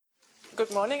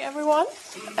Good morning, everyone,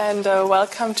 and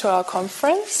welcome to our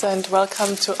conference and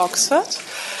welcome to Oxford.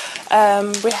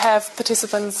 We have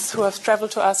participants who have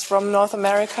traveled to us from North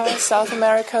America, South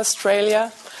America,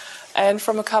 Australia, and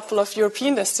from a couple of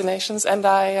European destinations, and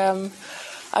I'm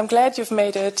glad you've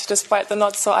made it despite the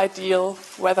not so ideal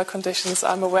weather conditions.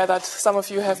 I'm aware that some of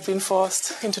you have been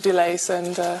forced into delays,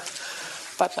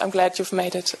 but I'm glad you've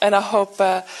made it. And I hope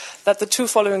that the 2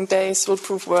 following days will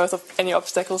prove worth of any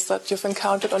obstacles that you've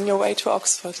encountered on your way to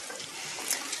Oxford.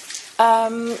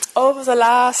 Over the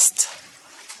last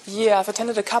year, I've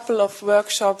attended a couple of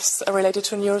workshops related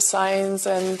to neuroscience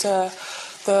and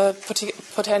the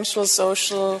potential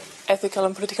social, ethical,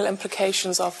 and political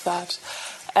implications of that.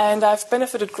 And I've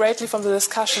benefited greatly from the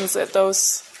discussions at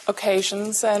those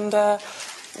occasions, and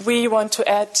we want to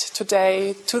add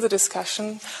today to the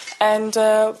discussion and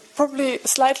probably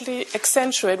slightly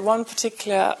accentuate one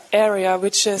particular area,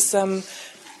 which is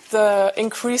the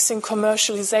increasing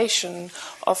commercialization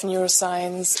of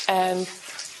neuroscience and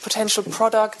potential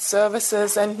products,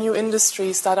 services, and new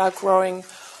industries that are growing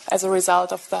as a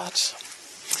result of that.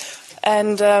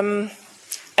 And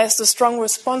as the strong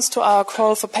response to our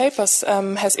call for papers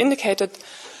has indicated,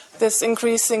 this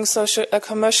increasing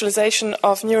commercialization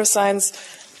of neuroscience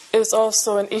is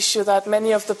also an issue that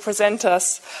many of the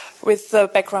presenters with the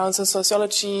backgrounds in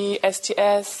sociology,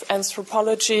 STS,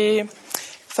 anthropology,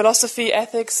 philosophy,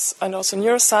 ethics, and also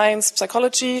neuroscience,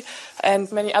 psychology,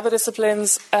 and many other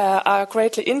disciplines are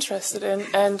greatly interested in,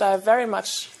 and I very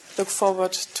much look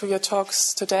forward to your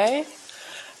talks today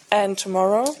and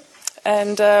tomorrow.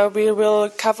 And we will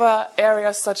cover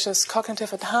areas such as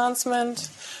cognitive enhancement,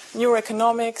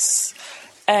 neuroeconomics,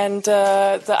 and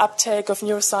the uptake of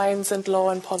neuroscience and law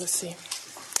and policy.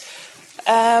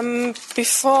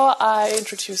 Before I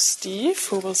introduce Steve,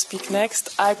 who will speak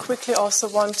next, I quickly also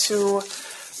want to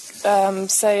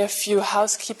say a few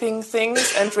housekeeping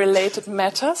things and related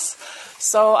matters.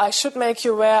 So I should make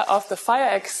you aware of the fire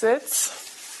exits,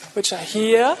 which are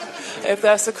here. If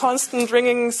there's a constant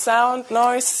ringing sound,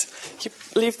 noise,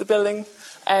 leave the building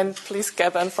and please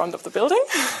gather in front of the building.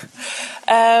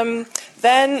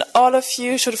 Then all of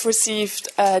you should have received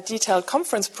a detailed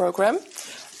conference program.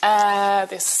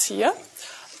 This is here.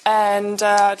 And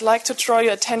I'd like to draw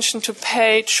your attention to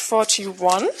page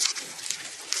 41.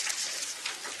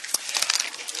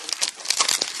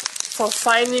 For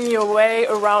finding your way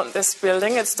around this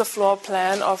building, it's the floor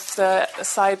plan of the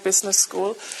Said Business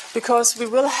School, because we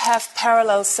will have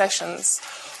parallel sessions.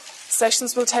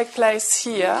 Sessions will take place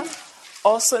here,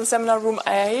 also in Seminar Room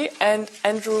A and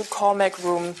Andrew Cormack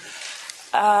Room.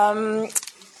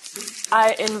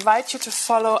 I invite you to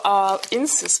follow our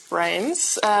INSYS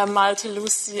brains, Malte,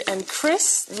 Lucy, and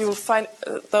Chris. You will find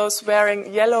those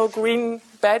wearing yellow-green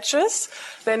badges.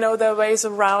 They know their ways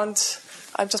around.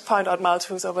 I'm just pointing out Malte,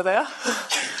 who's over there.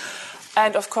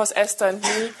 And, of course, Esther and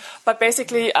me. But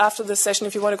basically, after the session,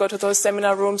 if you want to go to those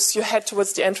seminar rooms, you head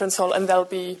towards the entrance hall, and there'll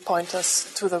be pointers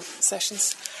to the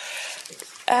sessions.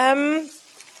 On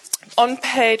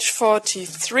page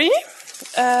 43,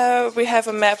 we have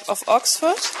a map of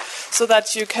Oxford, so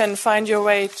that you can find your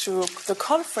way to the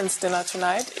conference dinner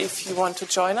tonight if you want to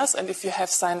join us and if you have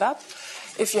signed up.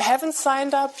 If you haven't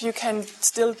signed up, you can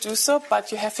still do so,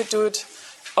 but you have to do it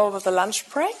over the lunch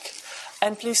break.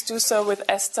 And please do so with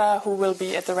Esther, who will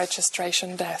be at the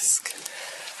registration desk.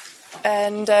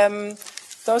 And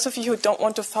those of you who don't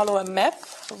want to follow a map,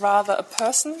 rather a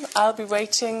person, I'll be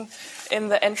waiting in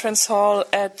the entrance hall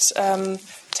at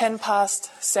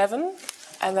 7:10,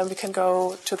 and then we can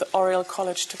go to the Oriel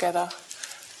College together.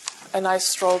 A nice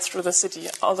stroll through the city,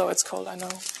 although it's cold, I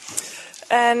know.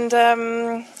 And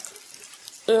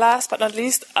last but not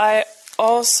least, I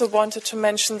also wanted to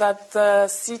mention that the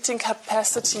seating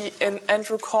capacity in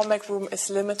Andrew Cormack Room is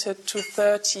limited to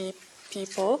 30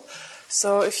 people.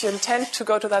 So if you intend to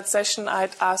go to that session,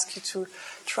 I'd ask you to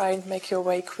try and make your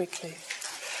way quickly.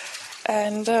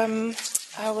 And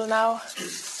I will now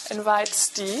invite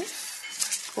Steve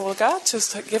Bulgar to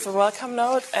give a welcome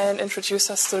note and introduce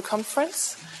us to the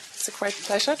conference. It's a great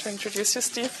pleasure to introduce you,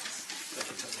 Steve.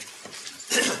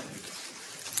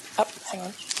 Hang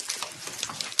on.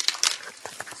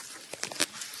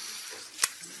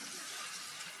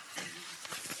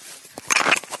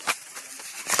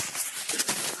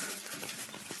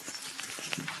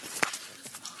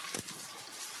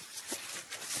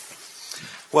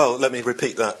 Well, let me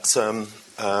repeat that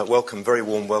welcome, very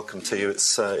warm welcome to you.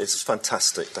 It's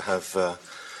fantastic to have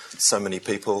so many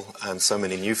people and so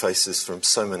many new faces from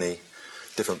so many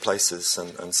different places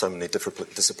and so many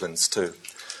different disciplines too.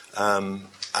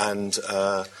 And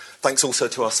thanks also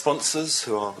to our sponsors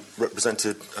who are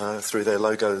represented through their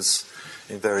logos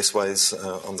in various ways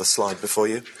on the slide before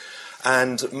you.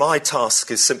 And my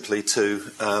task is simply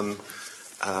to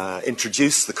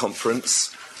introduce the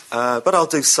conference, but I'll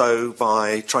do so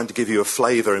by trying to give you a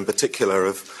flavour in particular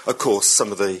of course,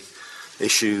 some of the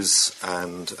issues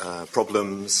and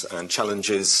problems and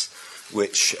challenges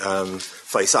which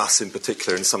face us in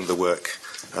particular in some of the work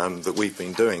that we've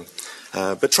been doing.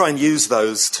 But try and use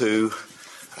those to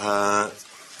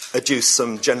adduce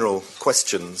some general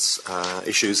questions,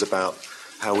 issues about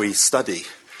how we study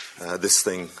this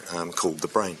thing called the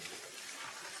brain.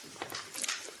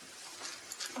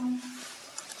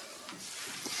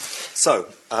 So,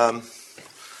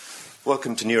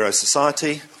 welcome to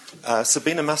Neurosociety.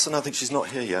 Sabina Masson, I think she's not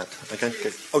here yet.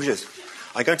 Yes.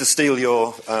 I'm going to steal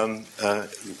your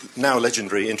now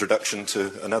legendary introduction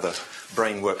to another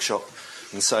brain workshop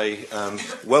and say,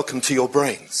 welcome to your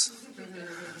brains.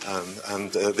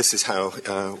 And this is how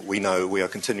we know we are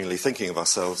continually thinking of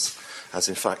ourselves as,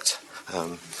 in fact,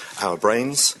 our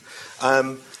brains.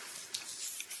 I'm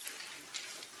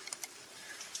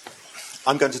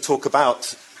going to talk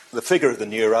about the figure of the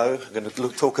neuro. I'm going to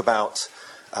talk about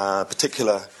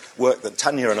particular work that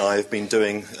Tanya and I have been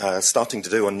doing, starting to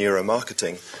do on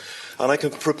neuromarketing. And I can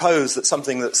propose that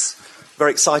something that's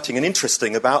very exciting and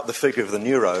interesting about the figure of the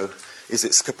neuro is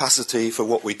its capacity for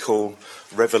what we call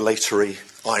revelatory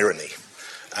irony.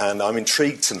 And I'm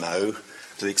intrigued to know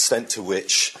the extent to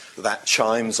which that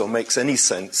chimes or makes any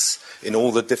sense in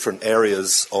all the different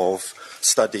areas of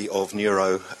study of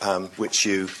neuro which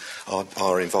you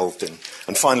are involved in.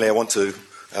 And finally, I want to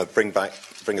bring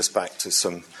us back to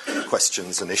some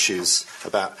questions and issues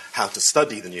about how to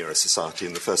study the Neurosociety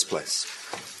in the first place.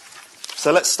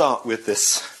 So let's start with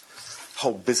this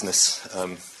whole business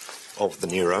of the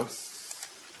neuro.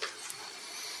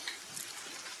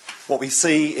 What we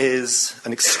see is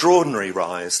an extraordinary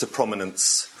rise to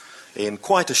prominence in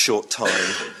quite a short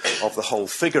time of the whole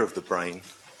figure of the brain.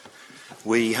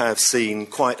 We have seen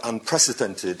quite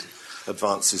unprecedented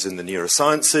advances in the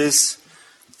neurosciences,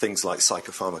 things like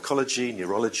psychopharmacology,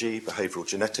 neurology, behavioural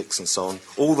genetics and so on,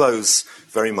 all those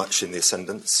very much in the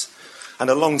ascendance. And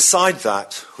alongside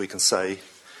that, we can say,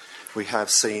 we have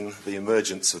seen the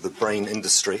emergence of the brain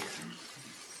industry.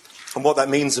 And what that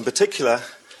means in particular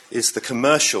is the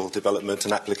commercial development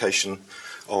and application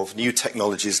of new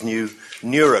technologies, new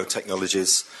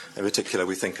neurotechnologies. In particular,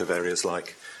 we think of areas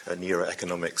like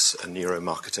neuroeconomics and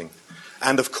neuromarketing.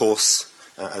 And of course,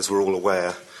 as we're all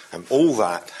aware, all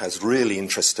that has really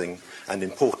interesting and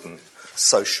important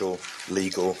social,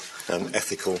 legal, and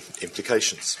ethical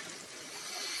implications.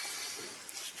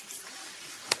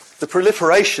 The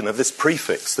proliferation of this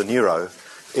prefix, the neuro,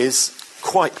 is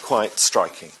quite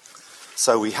striking.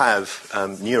 So we have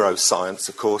neuroscience,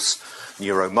 of course,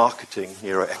 neuromarketing,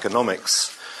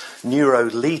 neuroeconomics,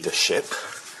 neuroleadership,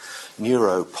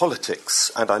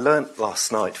 neuropolitics, and I learnt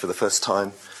last night for the first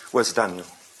time, where's Daniel?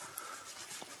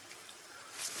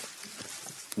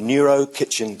 Neuro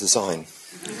kitchen design.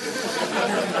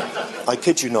 I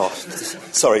kid you not.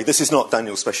 Sorry, this is not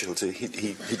Daniel's specialty.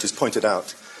 He just pointed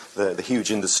out the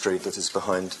huge industry that is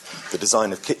behind the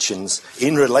design of kitchens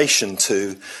in relation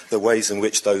to the ways in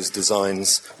which those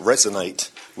designs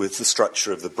resonate with the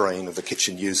structure of the brain of the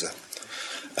kitchen user.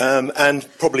 And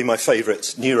probably my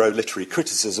favourite, neuroliterary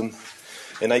criticism.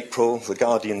 In April, the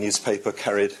Guardian newspaper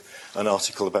carried an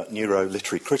article about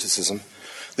neuroliterary criticism.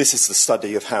 This is the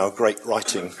study of how great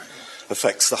writing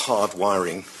affects the hard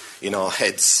wiring in our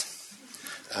heads.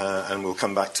 And we'll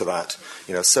come back to that.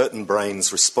 You know, certain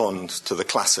brains respond to the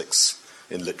classics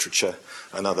in literature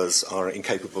and others are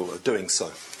incapable of doing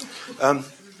so.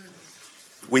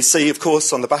 We see, of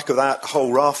course, on the back of that, a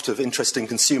whole raft of interesting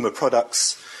consumer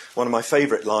products. One of my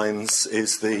favourite lines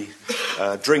is the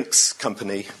drinks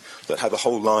company that have a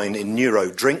whole line in neuro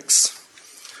drinks.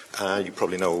 You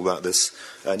probably know all about this.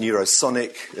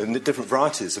 Neurosonic, and different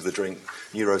varieties of the drink.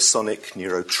 Neurosonic,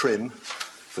 Neurotrim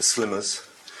for slimmers.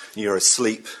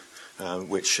 Neurosleep,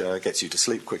 which gets you to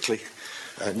sleep quickly.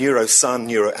 Neurosun,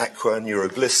 Neuroaqua,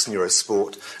 Neurobliss,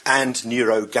 Neurosport, and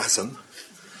Neurogasm.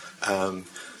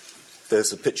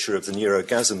 There's a picture of the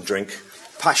Neurogasm drink.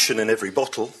 Passion in every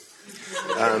bottle.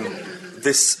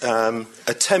 This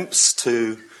attempts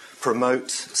to promote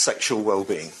sexual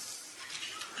well-being.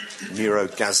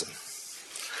 Neurogasm.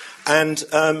 And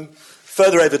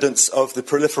further evidence of the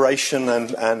proliferation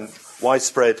and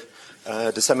widespread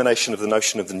dissemination of the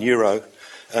notion of the neuro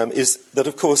is that,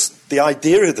 of course, the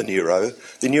idea of the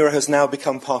neuro has now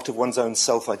become part of one's own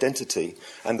self-identity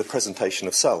and the presentation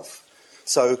of self.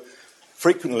 So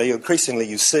frequently, increasingly,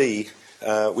 you see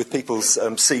with people's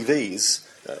CVs,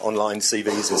 online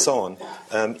CVs and so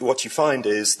on, what you find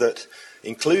is that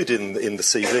included in the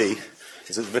CV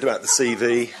There's a bit about the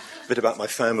CV, a bit about my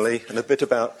family, and a bit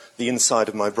about the inside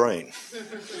of my brain.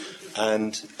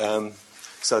 And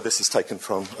so this is taken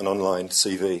from an online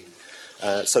CV.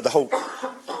 So the whole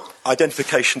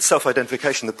identification,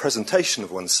 self-identification, the presentation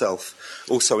of oneself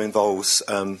also involves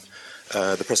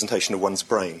the presentation of one's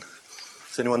brain.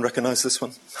 Does anyone recognise this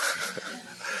one?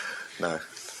 No.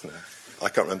 I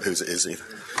can't remember whose it is either.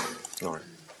 All right.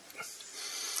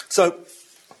 So,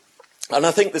 and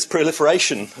I think this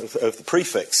proliferation of the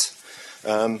prefix,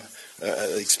 the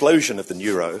explosion of the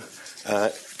neuro,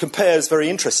 compares very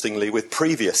interestingly with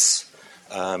previous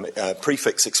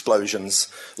prefix explosions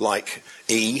like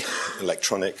E,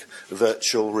 electronic,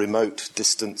 virtual, remote,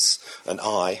 distance, and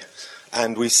I.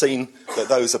 And we've seen that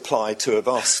those apply to a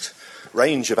vast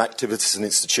range of activities and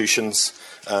institutions.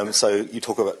 So you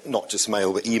talk about not just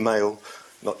mail but email,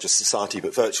 not just society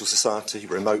but virtual society,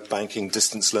 remote banking,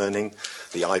 distance learning,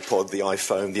 the iPod, the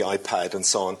iPhone, the iPad, and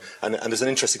so on. And there's an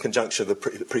interesting conjunction of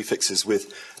the prefixes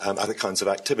with other kinds of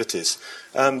activities.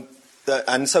 And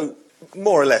so,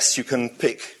 more or less, you can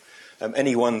pick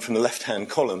any one from the left-hand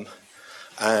column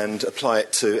and apply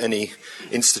it to any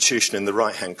institution in the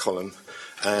right-hand column,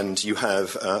 and you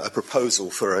have a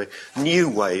proposal for a new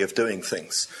way of doing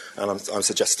things. And I'm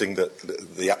suggesting that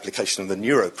the application of the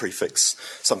neuro prefix,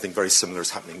 something very similar is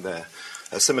happening there.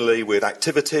 Similarly, with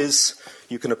activities,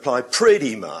 you can apply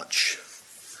pretty much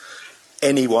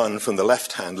anyone from the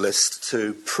left-hand list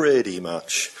to pretty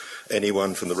much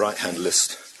anyone from the right-hand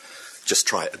list. Just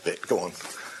try it a bit. Go on.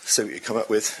 See what you come up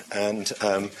with. And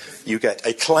you get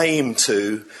a claim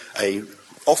to a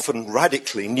often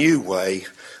radically new way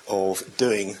of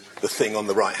doing the thing on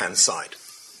the right-hand side.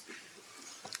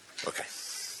 Okay.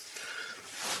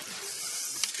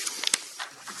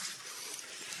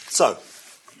 So,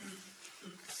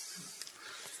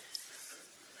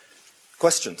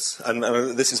 questions. And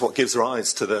this is what gives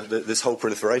rise to this whole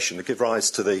proliferation. It gives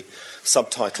rise to the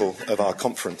subtitle of our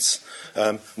conference.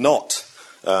 Not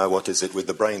what is it with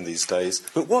the brain these days,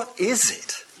 but what is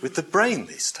it with the brain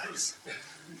these days?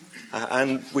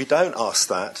 And we don't ask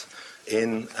that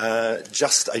in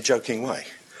just a joking way.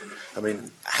 I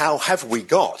mean, how have we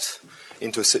got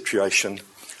into a situation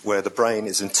where the brain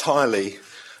is entirely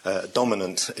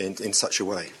dominant in such a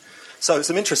way? So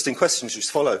some interesting questions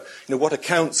just follow. What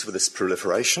accounts for this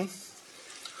proliferation?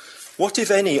 What,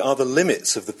 if any, are the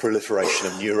limits of the proliferation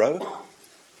of neuro?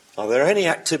 Are there any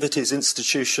activities,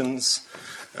 institutions,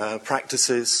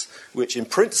 practices which in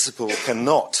principle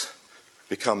cannot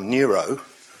become neuro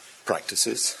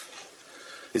practices?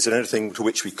 Is there anything to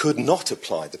which we could not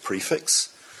apply the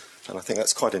prefix? And I think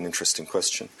that's quite an interesting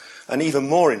question. And even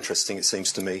more interesting, it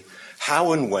seems to me,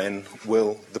 how and when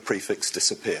will the prefix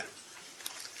disappear?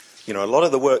 A lot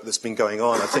of the work that's been going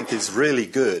on, I think, is really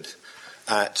good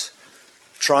at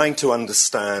trying to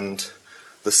understand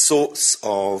the sorts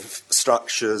of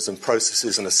structures and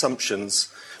processes and assumptions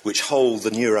which hold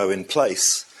the neuro in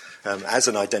place as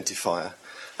an identifier.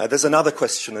 There's another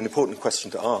question, an important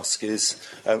question to ask, is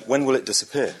when will it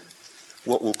disappear?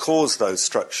 What will cause those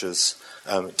structures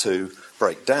to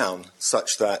break down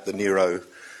such that the neuro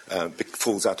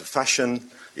falls out of fashion,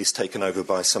 is taken over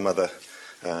by some other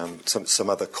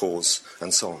cause,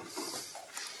 and so on?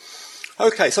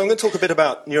 Okay, so I'm going to talk a bit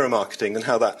about neuromarketing and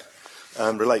how that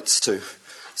relates to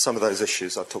some of those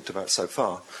issues I've talked about so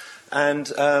far. And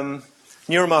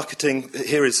neuromarketing,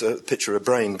 here is a picture of a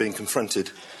brain being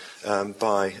confronted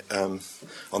by,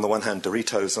 on the one hand,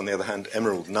 Doritos, on the other hand,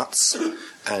 Emerald nuts,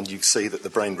 and you see that the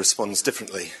brain responds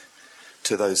differently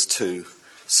to those two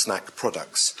snack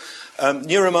products.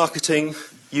 Neuromarketing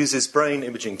uses brain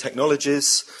imaging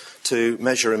technologies to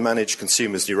measure and manage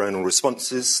consumers' neuronal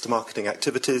responses to marketing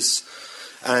activities,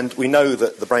 and we know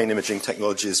that the brain imaging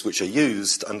technologies which are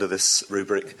used under this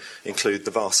rubric include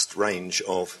the vast range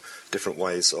of different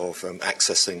ways of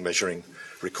accessing, measuring,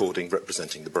 recording,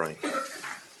 representing the brain.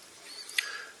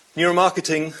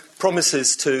 Neuromarketing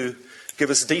promises to give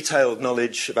us detailed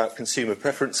knowledge about consumer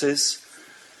preferences.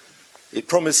 It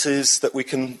promises that we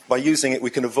can, by using it, we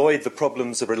can avoid the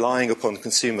problems of relying upon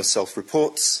consumer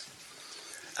self-reports,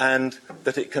 and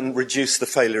that it can reduce the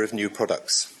failure of new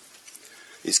products.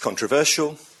 It's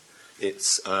controversial.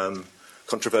 It's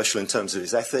controversial in terms of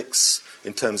its ethics,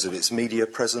 in terms of its media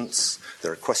presence.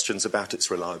 There are questions about its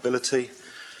reliability.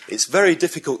 It's very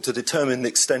difficult to determine the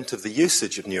extent of the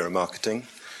usage of neuromarketing.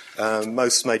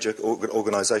 Most major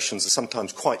organisations are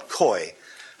sometimes quite coy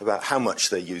about how much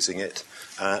they're using it,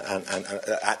 and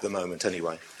at the moment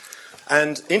anyway.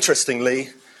 And interestingly,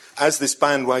 as this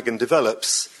bandwagon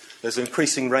develops, there's an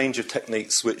increasing range of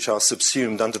techniques which are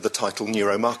subsumed under the title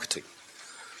neuromarketing.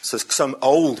 So some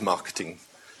old marketing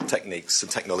techniques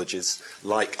and technologies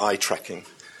like eye tracking,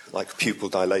 like pupil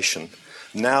dilation,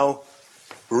 now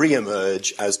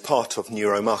re-emerge as part of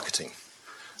neuromarketing.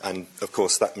 And, of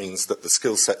course, that means that the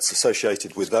skill sets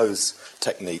associated with those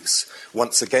techniques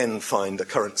once again find a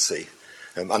currency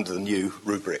under the new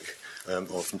rubric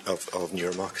of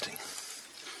neuromarketing.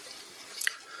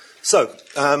 So,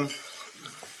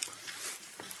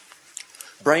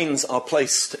 brains are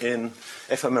placed in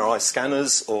fMRI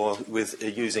scanners or with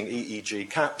using EEG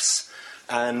caps,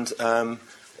 and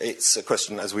it's a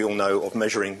question, as we all know, of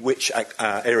measuring which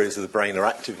areas of the brain are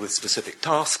active with specific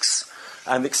tasks.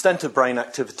 And the extent of brain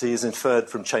activity is inferred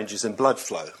from changes in blood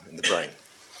flow in the brain.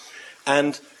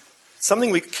 And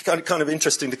something kind of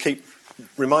interesting to keep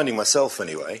reminding myself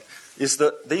anyway, is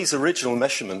that these original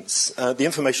measurements, the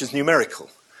information is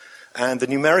numerical. And the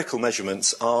numerical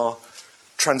measurements are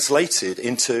translated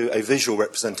into a visual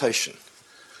representation.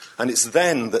 And it's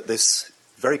then that this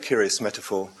very curious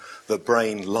metaphor, the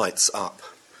brain lights up,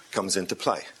 comes into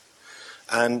play.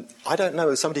 And I don't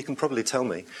know, somebody can probably tell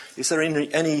me, is there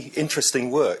any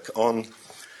interesting work on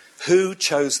who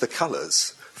chose the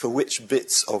colours for which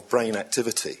bits of brain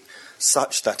activity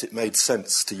such that it made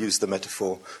sense to use the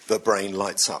metaphor, the brain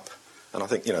lights up? And I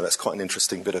think, that's quite an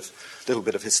interesting little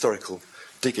bit of historical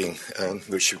digging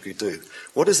which we could do.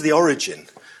 What is the origin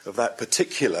of that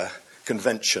particular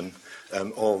convention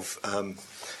of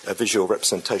a visual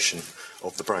representation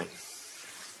of the brain?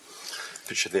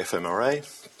 Picture the fMRI.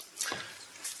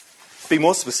 Be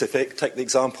more specific, take the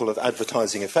example of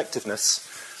advertising effectiveness.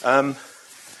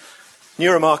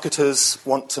 Neuromarketers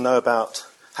want to know about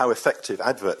how effective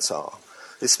adverts are,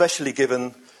 especially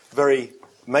given very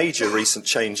major recent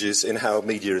changes in how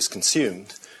media is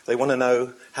consumed. They want to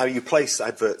know how you place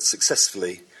adverts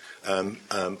successfully on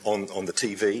the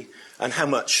TV and how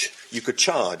much you could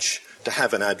charge to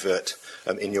have an advert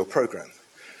in your program.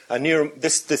 And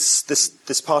this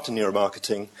part of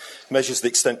neuromarketing measures the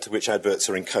extent to which adverts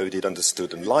are encoded,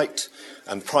 understood and liked,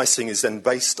 and pricing is then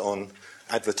based on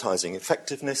advertising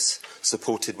effectiveness,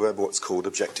 supported with what's called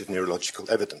objective neurological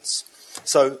evidence.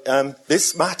 So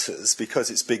this matters because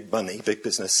it's big money, big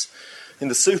business. In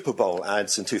the Super Bowl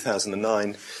ads in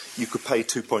 2009, you could pay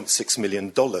 $2.6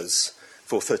 million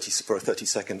for a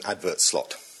 30-second advert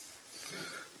slot.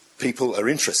 People are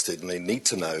interested and they need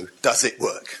to know, does it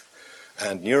work?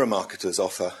 And neuromarketers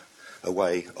offer a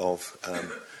way of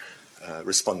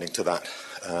responding to that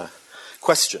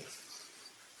question.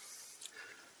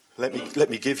 Let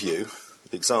me give you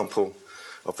the example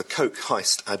of the Coke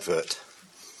heist advert.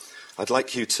 I'd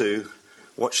like you to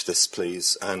watch this,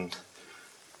 please, and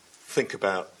think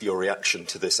about your reaction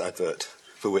to this advert,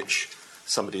 for which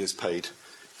somebody has paid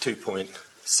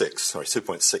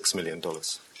 $2.6 million.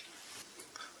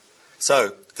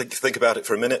 So, think about it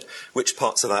for a minute. Which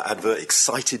parts of that advert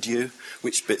excited you?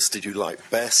 Which bits did you like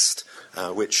best?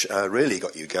 Which really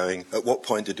got you going? At what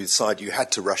point did you decide you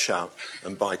had to rush out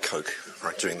and buy Coke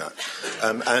right during that?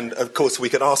 And, of course, we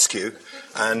could ask you,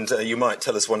 and you might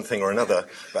tell us one thing or another,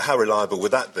 but how reliable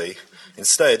would that be?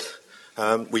 Instead,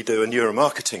 we do a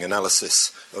neuromarketing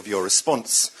analysis of your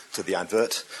response to the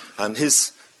advert. And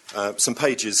here's some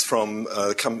pages from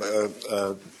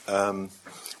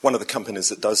one of the companies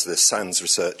that does this, SANS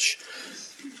Research,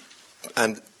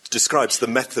 and describes the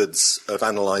methods of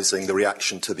analysing the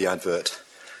reaction to the advert.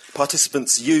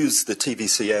 Participants use the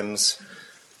TVCM's,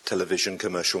 television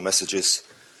commercial messages,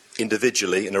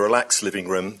 individually in a relaxed living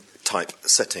room type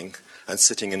setting and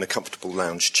sitting in a comfortable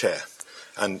lounge chair.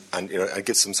 And I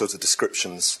give some sort of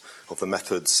descriptions of the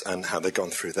methods and how they've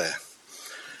gone through there.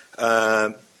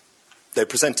 They're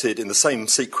presented in the same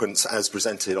sequence as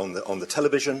presented on the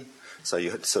television. So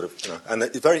you had sort of,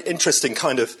 and very interesting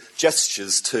kind of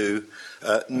gestures to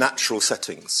natural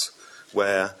settings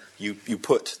where you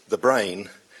put the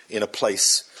brain in a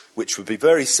place which would be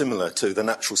very similar to the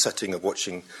natural setting of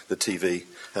watching the TV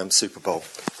Super Bowl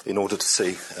in order to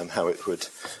see how it would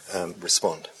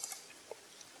respond.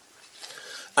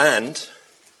 And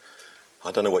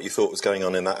I don't know what you thought was going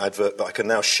on in that advert, but I can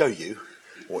now show you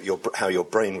how your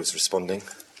brain was responding.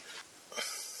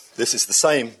 This is the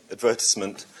same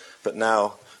advertisement, but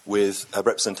now with a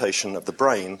representation of the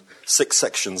brain, 6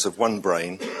 sections of one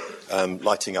brain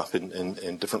lighting up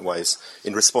in different ways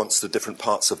in response to different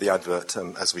parts of the advert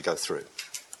as we go through.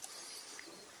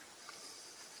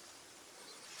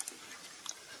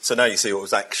 So now you see what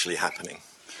was actually happening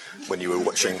when you were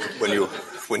watching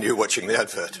the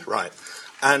advert, right?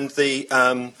 And the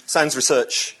SANS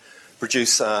Research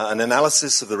produce an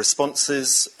analysis of the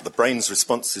responses, the brain's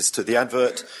responses to the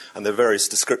advert, and the various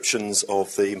descriptions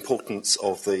of the importance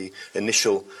of the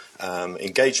initial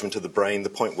engagement of the brain, the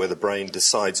point where the brain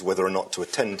decides whether or not to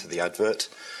attend to the advert,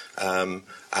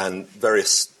 and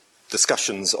various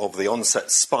discussions of the onset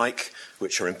spike,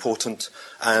 which are important.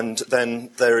 And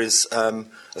then there is a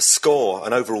score,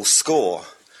 an overall score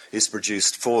is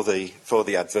produced for the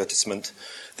advertisement,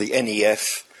 the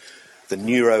NEF, the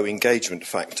neuro engagement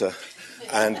factor,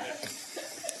 and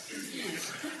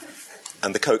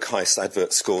the Coke Heist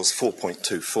advert scores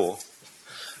 4.24,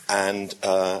 and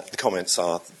the comments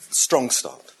are strong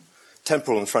start,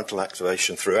 temporal and frontal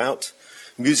activation throughout,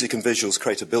 music and visuals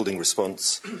create a building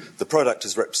response, the product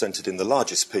is represented in the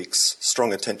largest peaks,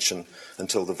 strong attention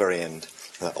until the very end,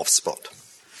 off spot.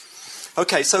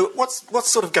 Okay, so what's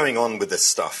sort of going on with this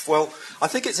stuff? Well, I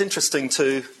think it's interesting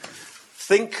to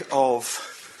think of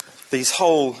these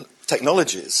whole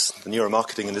technologies, the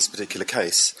neuromarketing in this particular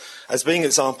case, as being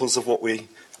examples of what we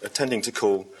are tending to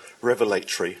call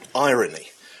revelatory irony.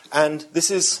 And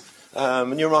this is,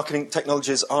 neuromarketing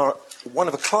technologies are one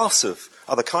of a class of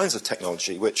other kinds of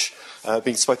technology which have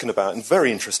been spoken about in very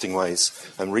interesting ways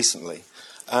recently.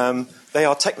 They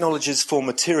are technologies for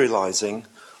materializing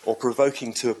or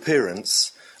provoking to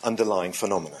appearance underlying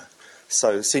phenomena.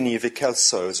 So Sini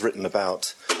Vikelso has written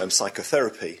about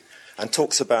psychotherapy and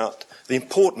talks about the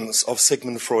importance of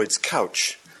Sigmund Freud's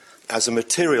couch as a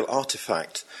material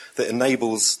artifact that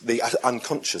enables the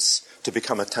unconscious to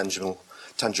become a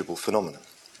tangible phenomenon.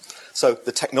 So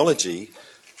the technology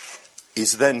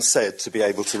is then said to be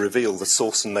able to reveal the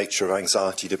source and nature of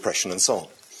anxiety, depression, and so on.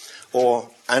 Or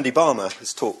Andy Balmer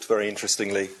has talked very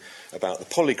interestingly about the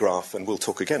polygraph, and we'll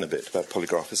talk again a bit about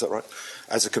polygraph, is that right?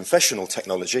 As a confessional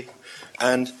technology.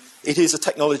 And it is a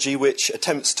technology which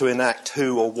attempts to enact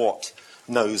who or what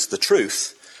knows the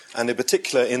truth, and in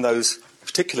particular in those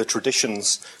particular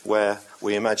traditions where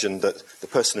we imagine that the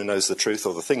person who knows the truth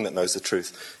or the thing that knows the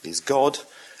truth is God.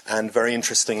 And very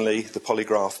interestingly, the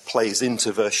polygraph plays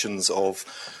into versions of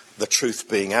the truth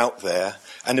being out there,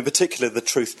 and in particular the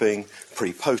truth being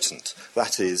prepotent.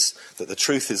 That is, that the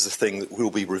truth is the thing that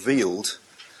will be revealed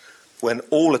when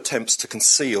all attempts to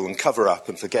conceal and cover up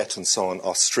and forget and so on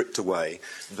are stripped away.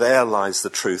 There lies the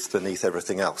truth beneath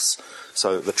everything else.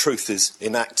 So the truth is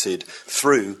enacted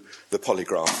through the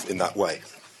polygraph in that way.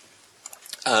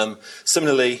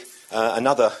 Similarly,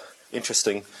 another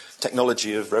interesting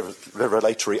technology of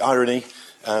revelatory irony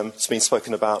has been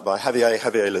spoken about by Javier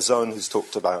Lezón, who's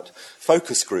talked about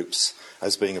focus groups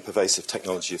as being a pervasive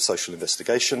technology of social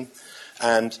investigation.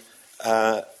 And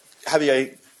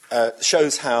Javier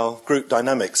shows how group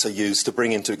dynamics are used to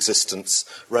bring into existence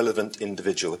relevant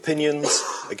individual opinions.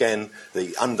 Again,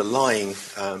 the underlying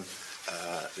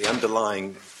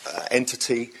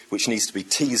entity which needs to be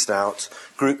teased out.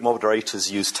 Group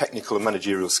moderators use technical and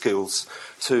managerial skills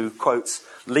to, quote,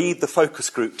 lead the focus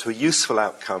group to a useful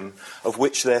outcome of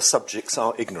which their subjects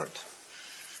are ignorant.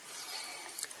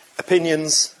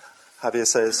 Opinions, Javier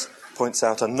says, points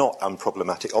out, are not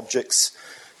unproblematic objects.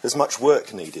 There's much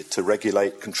work needed to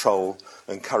regulate, control,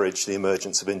 and encourage the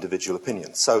emergence of individual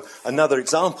opinions. So another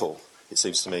example, it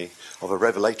seems to me, of a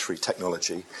revelatory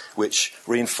technology which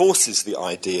reinforces the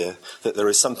idea that there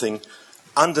is something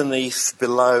underneath,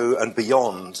 below, and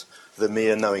beyond the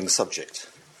mere knowing subject.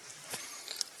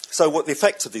 So what the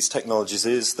effect of these technologies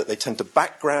is that they tend to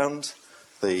background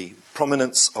the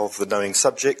prominence of the knowing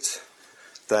subject.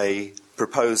 They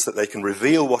propose that they can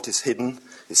reveal what is hidden,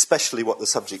 especially what the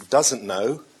subject doesn't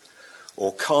know,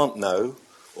 or can't know,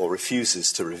 or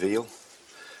refuses to reveal.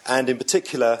 And in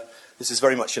particular, this is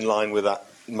very much in line with that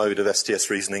mode of STS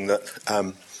reasoning that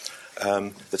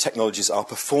the technologies are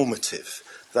performative.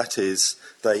 That is,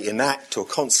 they enact or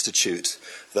constitute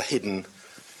the hidden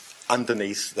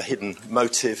underneath, the hidden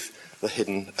motive, the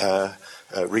hidden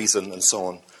reason, and so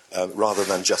on, rather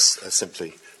than just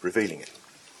simply revealing it.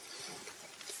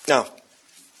 Now,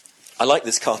 I like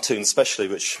this cartoon especially,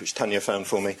 which Tanya found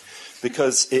for me,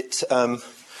 because it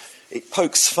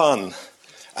pokes fun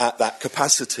at that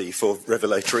capacity for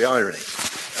revelatory irony.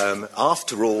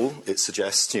 After all, it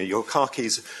suggests, your car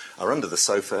keys are under the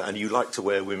sofa and you like to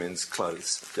wear women's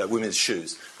clothes, women's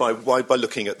shoes, by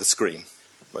looking at the screen.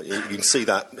 You can see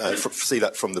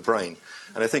that from the brain.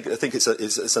 And I think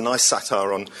it's a nice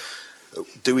satire on,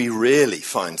 do we really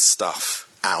find stuff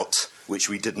out which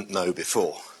we didn't know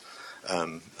before?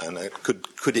 And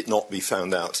could it not be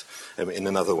found out in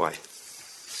another way?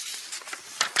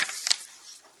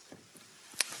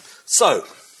 So,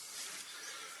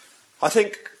 I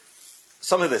think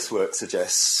some of this work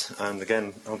suggests, and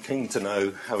again, I'm keen to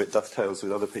know how it dovetails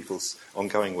with other people's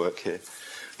ongoing work here,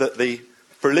 that the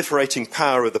proliferating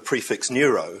power of the prefix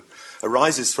neuro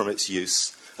arises from its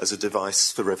use as a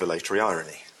device for revelatory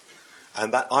irony.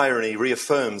 And that irony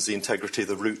reaffirms the integrity of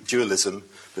the root dualism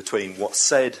between what's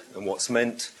said and what's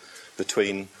meant,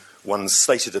 between one's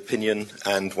stated opinion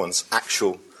and one's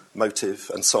actual motive,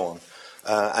 and so on.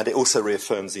 And it also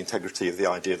reaffirms the integrity of the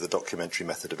idea of the documentary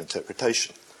method of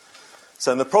interpretation.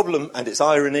 So the problem and its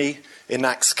irony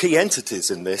enacts key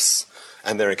entities in this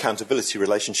and their accountability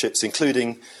relationships,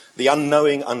 including the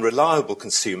unknowing, unreliable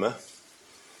consumer.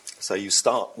 So you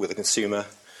start with a consumer,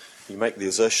 you make the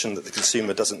assertion that the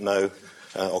consumer doesn't know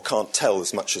or can't tell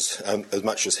as much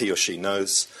as he or she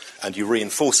knows, and you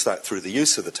reinforce that through the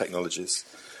use of the technologies.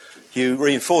 You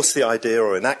reinforce the idea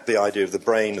or enact the idea of the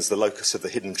brain as the locus of the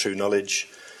hidden true knowledge,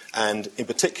 and in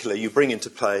particular you bring into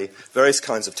play various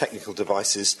kinds of technical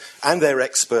devices and their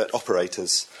expert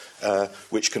operators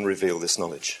which can reveal this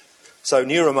knowledge. So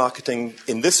neuromarketing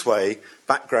in this way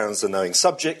backgrounds the knowing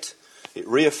subject. It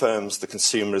reaffirms the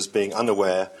consumer as being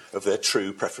unaware of their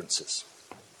true preferences.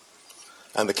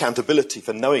 And the accountability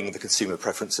for knowing the consumer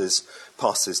preferences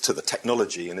passes to the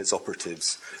technology and its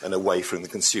operatives and away from the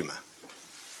consumer.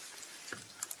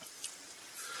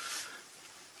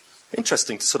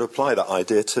 Interesting to sort of apply that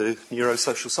idea to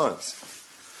neurosocial science.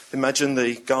 Imagine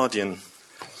the Guardian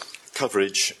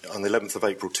coverage on the 11th of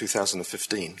April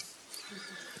 2015.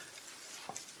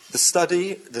 The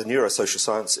study, the neurosocial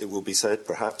science, it will be said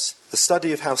perhaps, the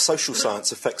study of how social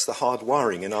science affects the hard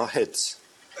wiring in our heads,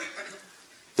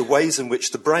 the ways in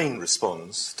which the brain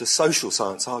responds to social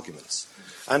science arguments.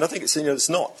 And I think it's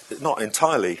not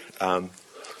entirely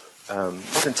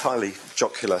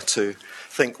jocular to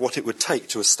think what it would take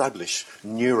to establish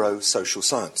neurosocial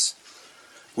science.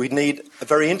 We'd need a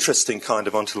very interesting kind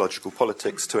of ontological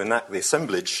politics to enact the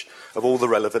assemblage of all the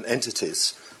relevant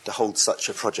entities to hold such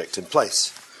a project in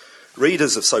place. We'd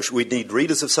need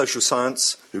readers of social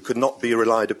science who could not be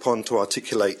relied upon to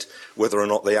articulate whether or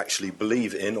not they actually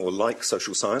believe in or like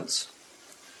social science.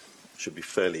 Should be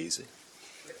fairly easy.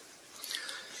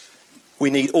 We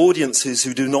need audiences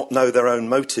who do not know their own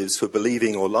motives for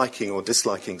believing or liking or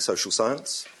disliking social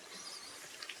science.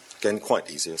 Again, quite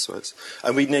easy, I suppose.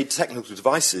 And we need technical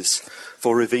devices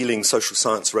for revealing social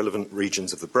science relevant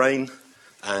regions of the brain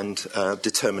and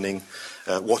determining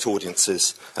what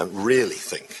audiences really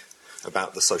think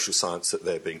about the social science that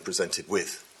they're being presented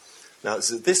with. Now,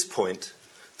 it's at this point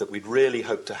that we'd really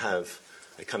hope to have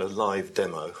a kind of live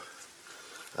demo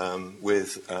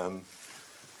with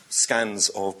scans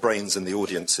of brains in the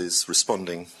audiences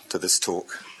responding to this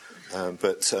talk.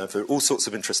 But for all sorts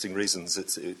of interesting reasons,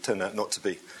 it turned out not to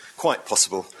be quite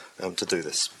possible to do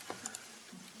this.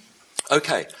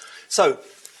 Okay, so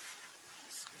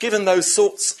given those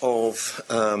sorts of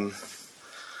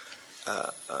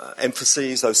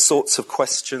emphases, those sorts of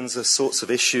questions, those sorts of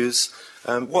issues,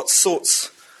 what sorts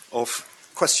of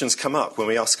questions come up when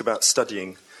we ask about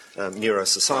studying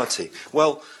neurosociety?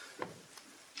 Well,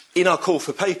 in our call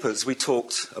for papers, we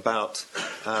talked about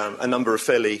a number of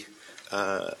fairly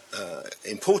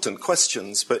important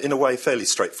questions, but in a way fairly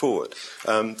straightforward.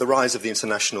 The rise of the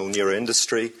international neuro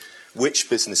industry, which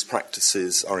business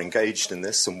practices are engaged in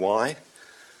this and why,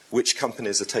 which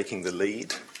companies are taking the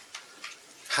lead,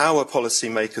 how are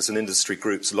policymakers and industry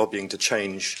groups lobbying to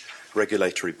change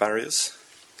regulatory barriers,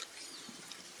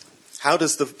 how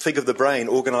does the fig of the brain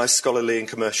organise scholarly and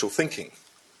commercial thinking?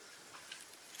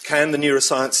 Can the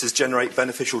neurosciences generate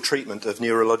beneficial treatment of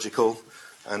neurological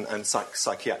and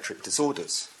psychiatric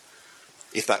disorders?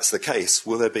 If that's the case,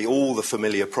 will there be all the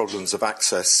familiar problems of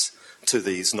access to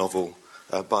these novel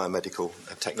biomedical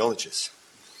technologies?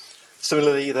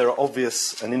 Similarly, there are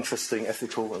obvious and interesting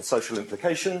ethical and social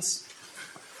implications.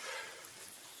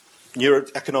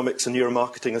 Neuroeconomics and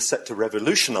neuromarketing are set to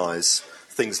revolutionise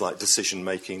things like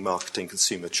decision-making, marketing,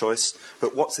 consumer choice.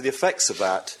 But what's the effects of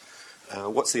that?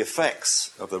 What's the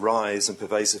effects of the rise and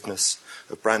pervasiveness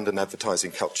of brand and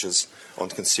advertising cultures on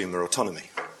consumer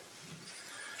autonomy?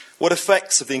 What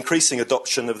effects of the increasing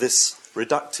adoption of this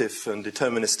reductive and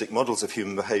deterministic models of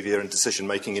human behaviour and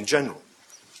decision-making in general?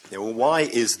 Why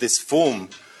is this form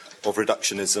of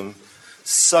reductionism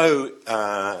so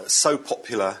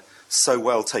popular, so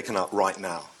well taken up right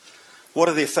now? What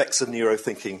are the effects of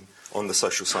neurothinking on the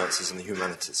social sciences and the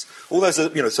humanities? All those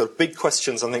are, sort of big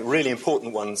questions, I think really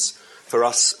important ones for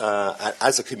us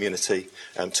as a community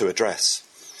to address.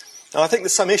 Now, I think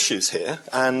there's some issues here,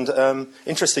 and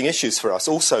interesting issues for us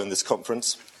also in this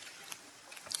conference.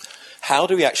 How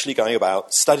do we actually go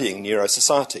about studying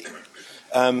neurosociety?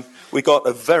 We've got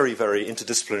a very, very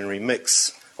interdisciplinary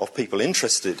mix of people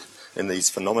interested in these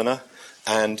phenomena.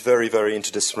 and very, very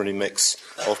interdisciplinary mix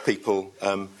of people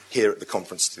here at the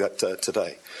conference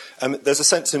today. There's a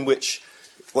sense in which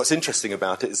what's interesting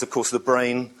about it is, of course, the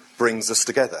brain brings us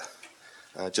together.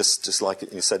 Just like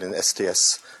you said in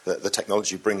STS, the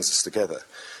technology brings us together.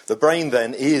 The brain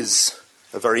then is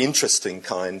a very interesting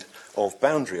kind of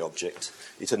boundary object.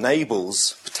 It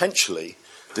enables, potentially,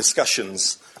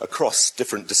 discussions across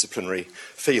different disciplinary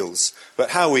fields.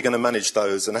 But how are we going to manage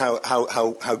those, and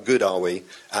how good are we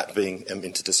at being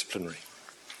interdisciplinary?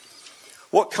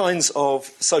 What kinds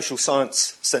of social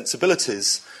science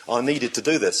sensibilities are needed to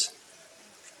do this?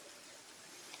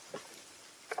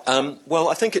 Well,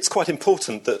 I think it's quite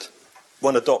important that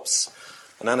one adopts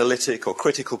an analytic or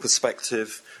critical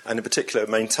perspective, and in particular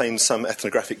maintains some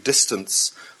ethnographic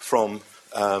distance from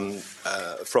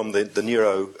the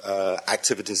neuro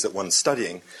activities that one's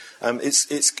studying.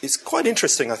 It's quite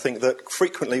interesting, I think, that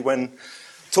frequently when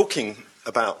talking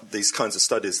about these kinds of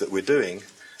studies that we're doing,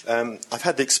 I've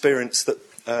had the experience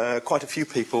that quite a few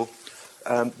people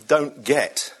don't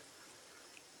get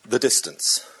the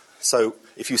distance. So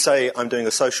if you say, I'm doing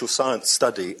a social science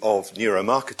study of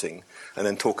neuromarketing, and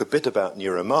then talk a bit about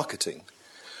neuromarketing,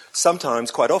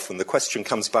 sometimes, quite often, the question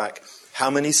comes back, how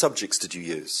many subjects did you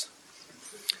use?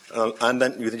 And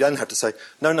then you then have to say,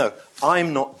 no,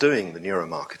 I'm not doing the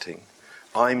neuromarketing.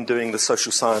 I'm doing the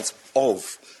social science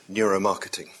of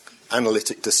neuromarketing,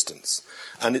 analytic distance.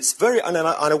 And it's and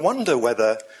I wonder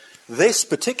whether this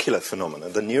particular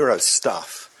phenomenon, the neuro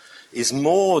stuff, is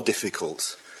more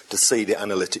difficult to see the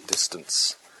analytic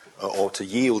distance, or to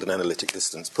yield an analytic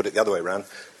distance, put it the other way around.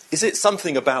 Is it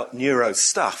something about neuro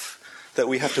stuff that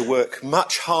we have to work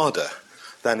much harder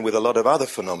than with a lot of other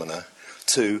phenomena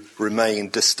to remain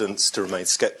distanced, to remain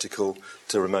sceptical,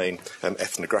 to remain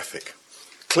ethnographic?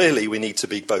 Clearly, we need to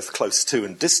be both close to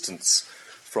and distance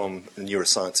from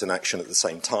neuroscience in action at the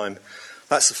same time.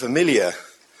 That's a familiar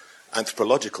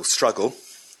anthropological struggle.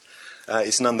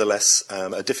 It's nonetheless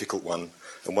a difficult one,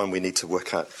 and one we need to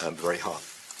work at very hard.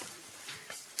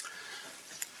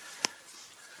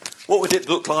 What would it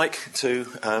look like to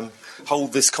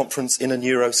hold this conference in a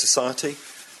neuro society?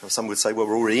 Well, some would say, well,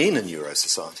 we're already in a neuro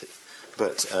society.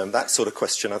 But that sort of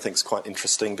question, I think, is quite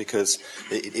interesting, because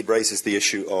it raises the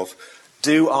issue of,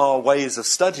 do our ways of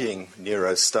studying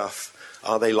neuro stuff,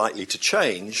 are they likely to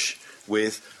change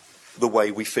with the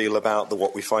way we feel about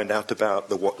what we find out about,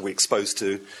 what we're exposed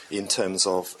to in terms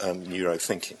of neuro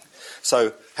thinking?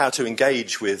 So how to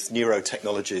engage with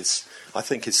neurotechnologies, I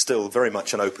think, is still very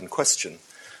much an open question.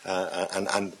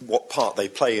 And what part they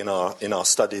play in our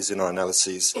studies, in our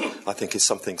analyses, I think is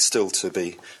something still to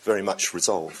be very much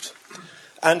resolved.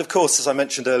 And of course, as I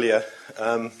mentioned earlier,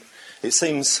 it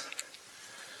seems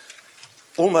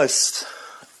almost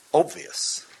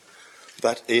obvious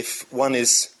that if one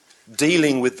is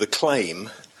dealing with the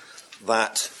claim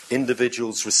that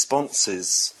individuals'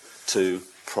 responses to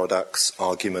products,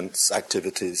 arguments,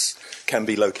 activities can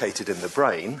be located in the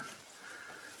brain,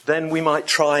 then we might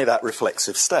try that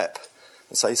reflexive step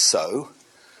and say, so,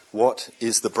 what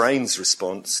is the brain's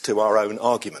response to our own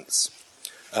arguments?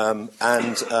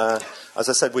 As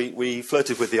I said, we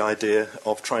flirted with the idea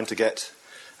of trying to get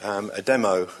a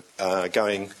demo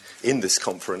going in this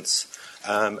conference,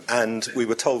 and we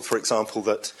were told, for example,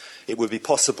 that it wouldn't be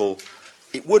possible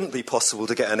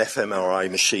to get an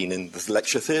fMRI machine in the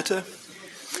lecture theatre,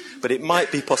 but it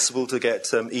might be possible to get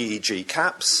EEG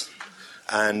caps,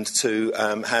 and to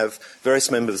have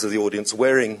various members of the audience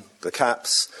wearing the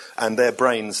caps and their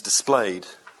brains displayed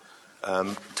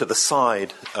to the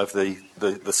side of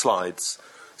the slides,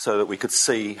 so that we could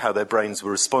see how their brains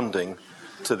were responding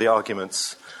to the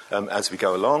arguments as we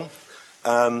go along.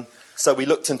 So we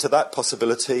looked into that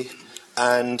possibility,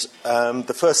 and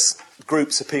the first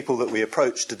groups of people that we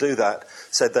approached to do that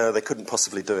said they couldn't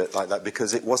possibly do it like that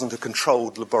because it wasn't a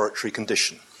controlled laboratory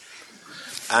condition.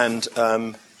 And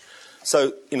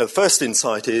so, the first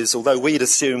insight is, although we'd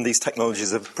assume these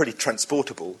technologies are pretty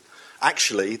transportable,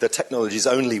 actually the technologies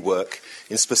only work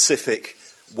in specific,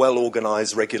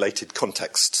 well-organised, regulated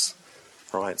contexts,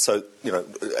 right? So,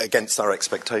 against our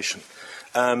expectation.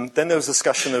 Then there was a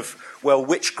discussion of, well,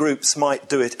 which groups might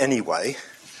do it anyway,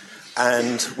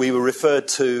 and we were referred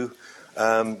to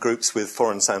groups with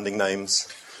foreign-sounding names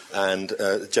and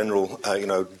general,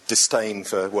 disdain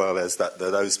for, well, there's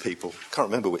those people. Can't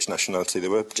remember which nationality they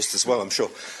were, just as well, I'm sure.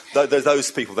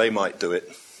 Those people, they might do it.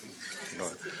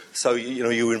 Right. So,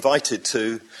 you were invited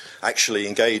to actually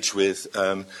engage with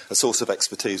a source of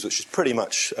expertise which is pretty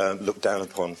much looked down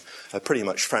upon, pretty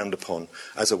much frowned upon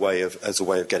as a way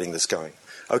of getting this going.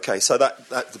 Okay, so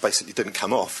that basically didn't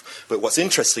come off. But what's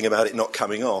interesting about it not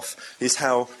coming off is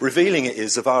how revealing it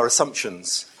is of our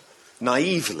assumptions,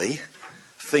 naively,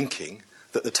 thinking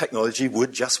that the technology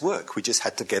would just work. We just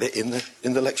had to get it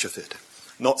in the lecture theatre.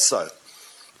 Not so.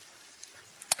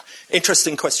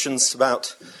 Interesting questions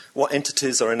about what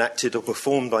entities are enacted or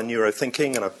performed by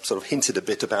neurothinking, and I've sort of hinted a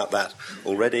bit about that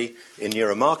already. In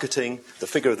neuromarketing, the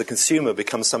figure of the consumer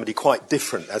becomes somebody quite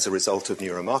different as a result of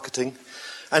neuromarketing.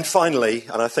 And finally,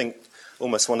 and I think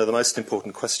almost one of the most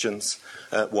important questions,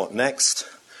 what next?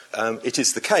 It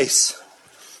is the case,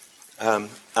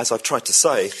 as I've tried to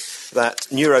say, that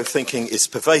neurothinking is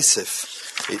pervasive.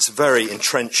 It's very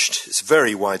entrenched, it's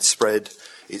very widespread,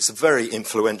 it's very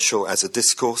influential as a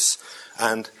discourse,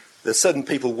 and there's certain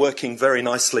people working very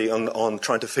nicely on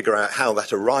trying to figure out how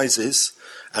that arises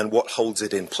and what holds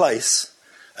it in place.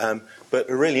 But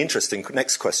a really interesting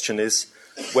next question is,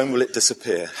 when will it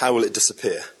disappear? How will it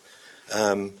disappear?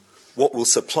 What will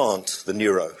supplant the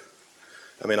neuro?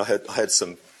 I mean, I had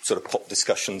some sort of pop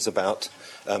discussions about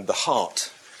the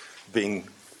heart being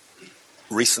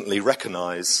recently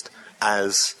recognised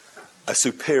as a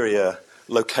superior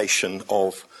location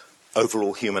of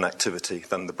overall human activity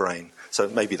than the brain. So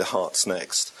maybe the heart's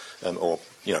next, or,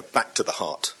 back to the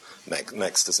heart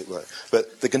next, as it were.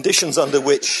 But the conditions under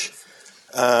which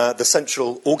the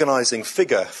central organising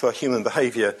figure for human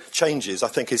behaviour changes, I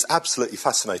think, is absolutely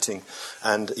fascinating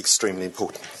and extremely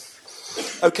important.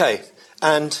 Okay,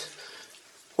 and,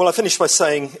 well, I finished by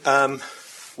saying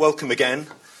welcome again.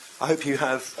 I hope you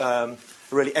have a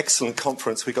really excellent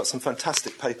conference. We've got some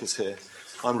fantastic papers here.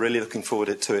 I'm really looking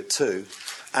forward to it too.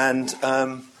 And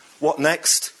what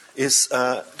next is,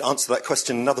 to answer that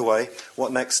question another way,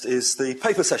 what next is the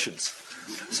paper sessions.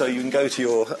 So you can go to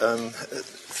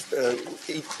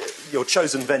your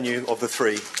chosen venue of the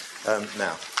three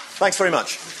now. Thanks very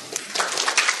much.